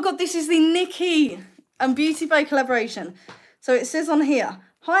 Oh my god, this is the Nikki and Beauty Bay collaboration. So it says on here,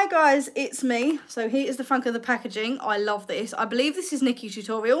 hi guys, it's me. So here is the front of the packaging. I love this. I believe this is Nikki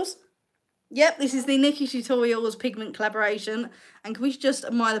Tutorials. Yep, this is the Nikki Tutorials pigment collaboration. And can we just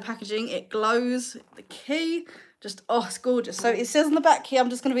admire the packaging? It glows. The key, just, oh, it's gorgeous. So it says on the back here, I'm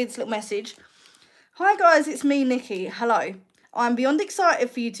just going to read this little message. Hi guys, it's me, Nikki. Hello. I'm beyond excited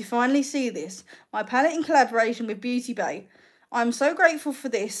for you to finally see this. My palette in collaboration with Beauty Bay. I'm so grateful for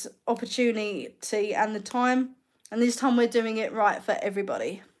this opportunity and this time we're doing it right for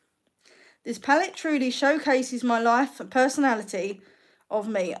everybody. This palette truly showcases my life and personality of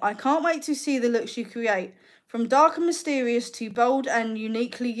me. I can't wait to see the looks you create. From dark and mysterious to bold and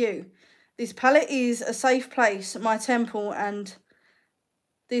uniquely you. This palette is a safe place, my temple, and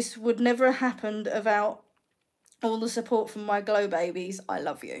this would never have happened without all the support from my glow babies. I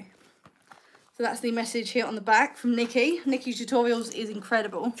love you. So that's the message here on the back from Nikki. Nikki Tutorials is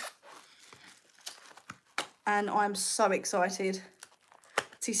incredible. And I'm so excited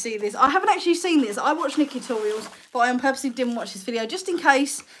to see this. I haven't actually seen this. I watched Nikki Tutorials, but I purposely didn't watch this video just in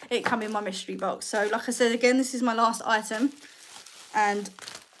case it come in my mystery box. So like I said, again, this is my last item. And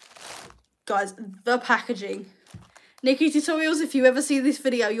guys, the packaging. Nikki Tutorials, if you ever see this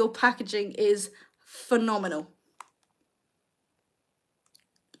video, your packaging is phenomenal.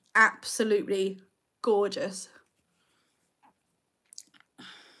 Absolutely gorgeous.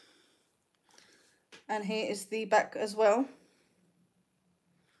 And here is the back as well.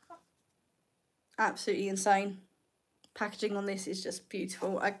 Absolutely insane. Packaging on this is just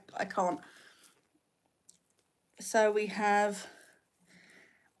beautiful. I can't. So we have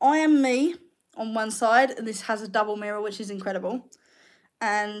I Am Me on one side, and this has a double mirror, which is incredible.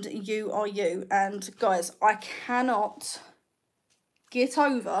 And You Are You. And guys, I cannot get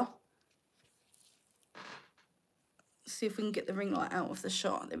over. Let's see if we can get the ring light out of the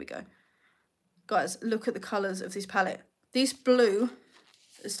shot. There we go. Guys, look at the colours of this palette. This blue,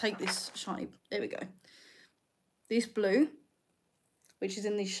 let's take this shiny, there we go. This blue, which is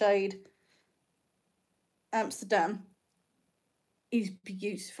in the shade Amsterdam, is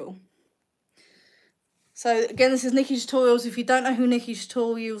beautiful. So again, this is Nikki Tutorials. If you don't know who Nikki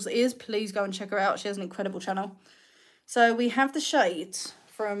Tutorials is, please go and check her out. She has an incredible channel. So we have the shades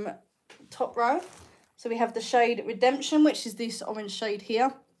from top row. So we have the shade Redemption, which is this orange shade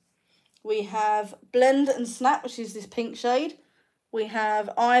here. We have Blend and Snap, which is this pink shade. We have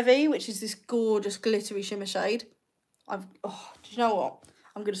Ivy, which is this gorgeous glittery shimmer shade. Do you know what?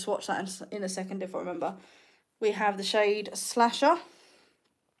 I'm going to swatch that in a second if I remember. We have the shade Slasher.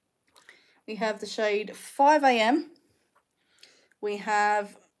 We have the shade 5 AM. We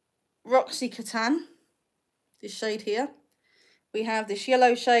have Roxy Catan, this shade here. We have this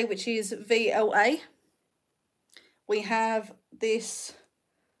yellow shade, which is VLA. We have this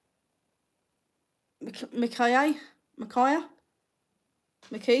Micaiah, I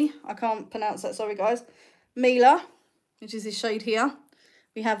can't pronounce that, sorry guys. Mila, which is this shade here.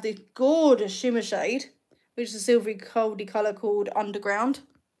 We have the gorgeous shimmer shade, which is a silvery goldy colour called Underground.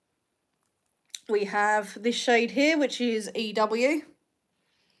 We have this shade here, which is EW.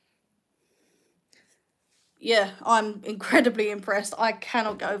 Yeah, I'm incredibly impressed. I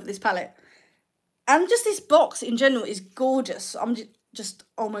cannot get over this palette. And just this box in general is gorgeous. I'm just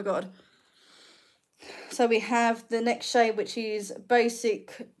oh my god. So we have the next shade, which is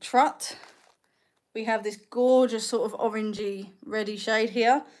Basic Trut. We have this gorgeous sort of orangey reddy shade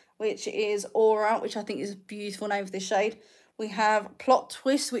here, which is Aura, which I think is a beautiful name for this shade. We have Plot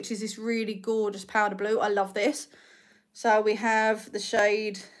Twist, which is this really gorgeous powder blue. I love this. So we have the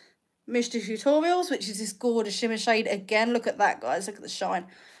shade Mr. Tutorials, which is this gorgeous shimmer shade. Again, look at that, guys. Look at the shine.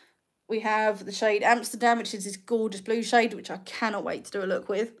 We have the shade Amsterdam, which is this gorgeous blue shade, which I cannot wait to do a look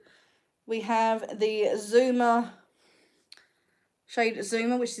with. We have the Zuma, shade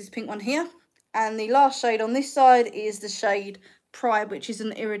Zuma, which is this pink one here. And the last shade on this side is the shade Pride, which is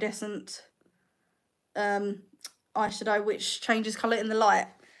an iridescent eyeshadow, which changes colour in the light.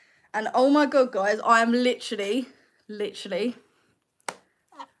 And oh my god, guys, I am literally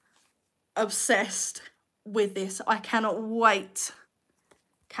obsessed with this. I cannot wait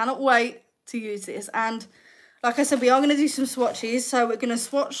to use this. And like I said, we are going to do some swatches. So we're going to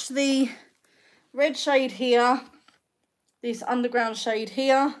swatch the red shade here, this underground shade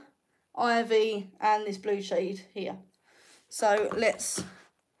here, Ivy, and this blue shade here. So let's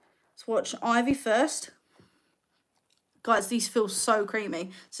swatch Ivy first. Guys, these feel so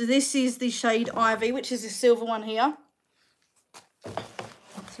creamy. So this is the shade Ivy, which is the silver one here.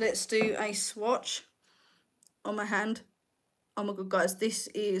 So let's do a swatch on my hand. Oh my god, guys, this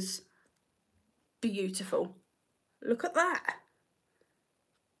is beautiful. Look at that.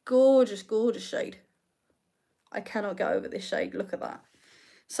 Gorgeous, gorgeous shade. I cannot get over this shade. Look at that.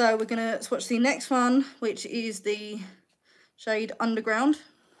 So we're going to swatch the next one, which is the shade Underground.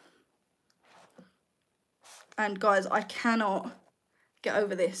 And guys, I cannot get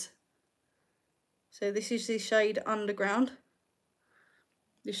over this. So this is the shade Underground.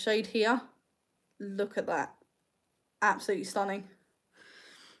 This shade here. Look at that. Absolutely stunning.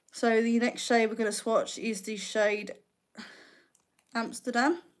 So the next shade we're going to swatch is the shade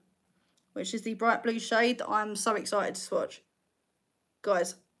Amsterdam, which is the bright blue shade that I'm so excited to swatch.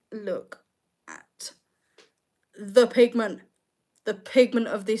 Guys, look at the pigment. The pigment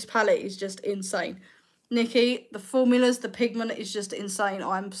of this palette is just insane. Nikki, the formulas, the pigment is just insane.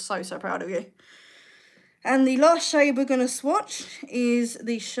 I'm so proud of you. And the last shade we're going to swatch is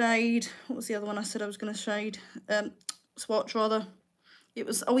the shade, what was the other one I said I was going to swatch rather? It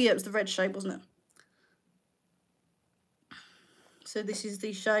was, oh yeah, it was the red shade, wasn't it? So this is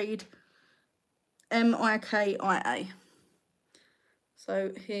the shade Mikia.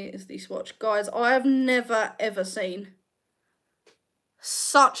 So here is the swatch. Guys, I have never ever seen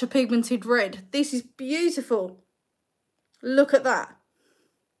such a pigmented red. This is beautiful. Look at that.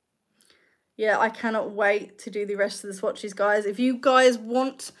 Yeah, I cannot wait to do the rest of the swatches, guys. If you guys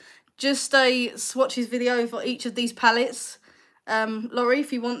want just a swatches video for each of these palettes, Laurie,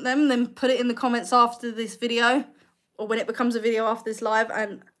 if you want them, then put it in the comments after this video, or when it becomes a video after this live.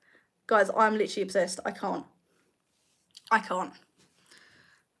 And guys, I'm literally obsessed. I can't.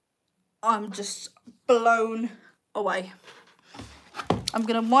 I'm just blown away. I'm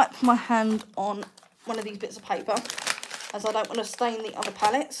going to wipe my hand on one of these bits of paper, as I don't want to stain the other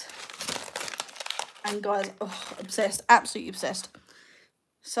palettes. And guys, oh, obsessed, absolutely obsessed.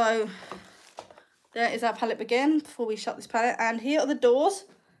 So there is our palette again before we shut this palette. And here are the doors,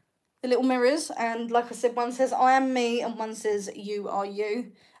 the little mirrors. And like I said, one says I am me and one says you are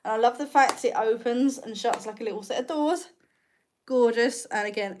you. And I love the fact it opens and shuts like a little set of doors. Gorgeous. And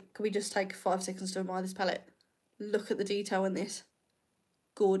again, can we just take 5 seconds to admire this palette? Look at the detail in this.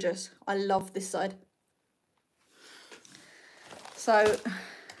 Gorgeous. I love this side. So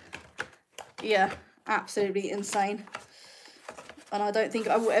yeah, absolutely insane. And I don't think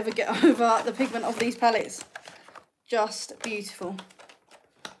I will ever get over the pigment of these palettes. Just beautiful.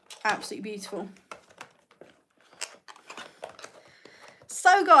 Absolutely beautiful.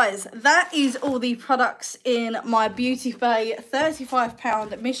 So guys, that is all the products in my Beauty Bay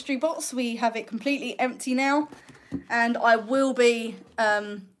 £35 mystery box. We have it completely empty now. And I will be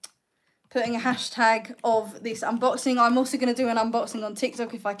putting a hashtag of this unboxing. I'm also going to do an unboxing on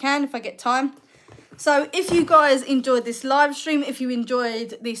TikTok if I can, if I get time. So if you guys enjoyed this live stream, if you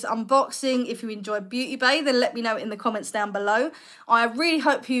enjoyed this unboxing, if you enjoyed Beauty Bay, then let me know in the comments down below. I really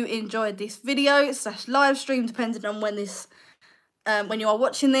hope you enjoyed this video / live stream, depending on when this when you are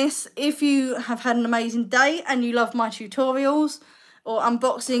watching this. If you have had an amazing day and you love my tutorials or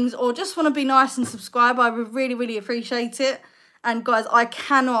unboxings, or just want to be nice and subscribe, I would really appreciate it. And guys, I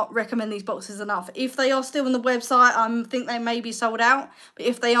cannot recommend these boxes enough. If they are still on the website, I think they may be sold out. But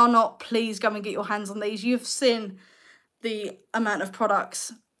if they are not, please go and get your hands on these. You've seen the amount of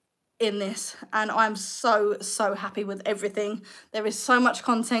products in this, and I'm so happy with everything. There is so much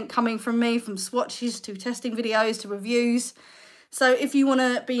content coming from me, from swatches to testing videos to reviews. So if you want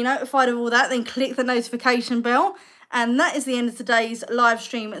to be notified of all that, then click the notification bell. And that is the end of today's live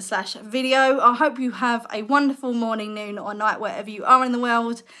stream / video. I hope you have a wonderful morning, noon or night wherever you are in the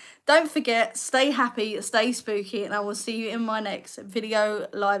world. Don't forget, stay happy, stay spooky, and I will see you in my next video,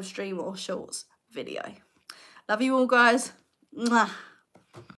 live stream or shorts video. Love you all, guys. Mwah.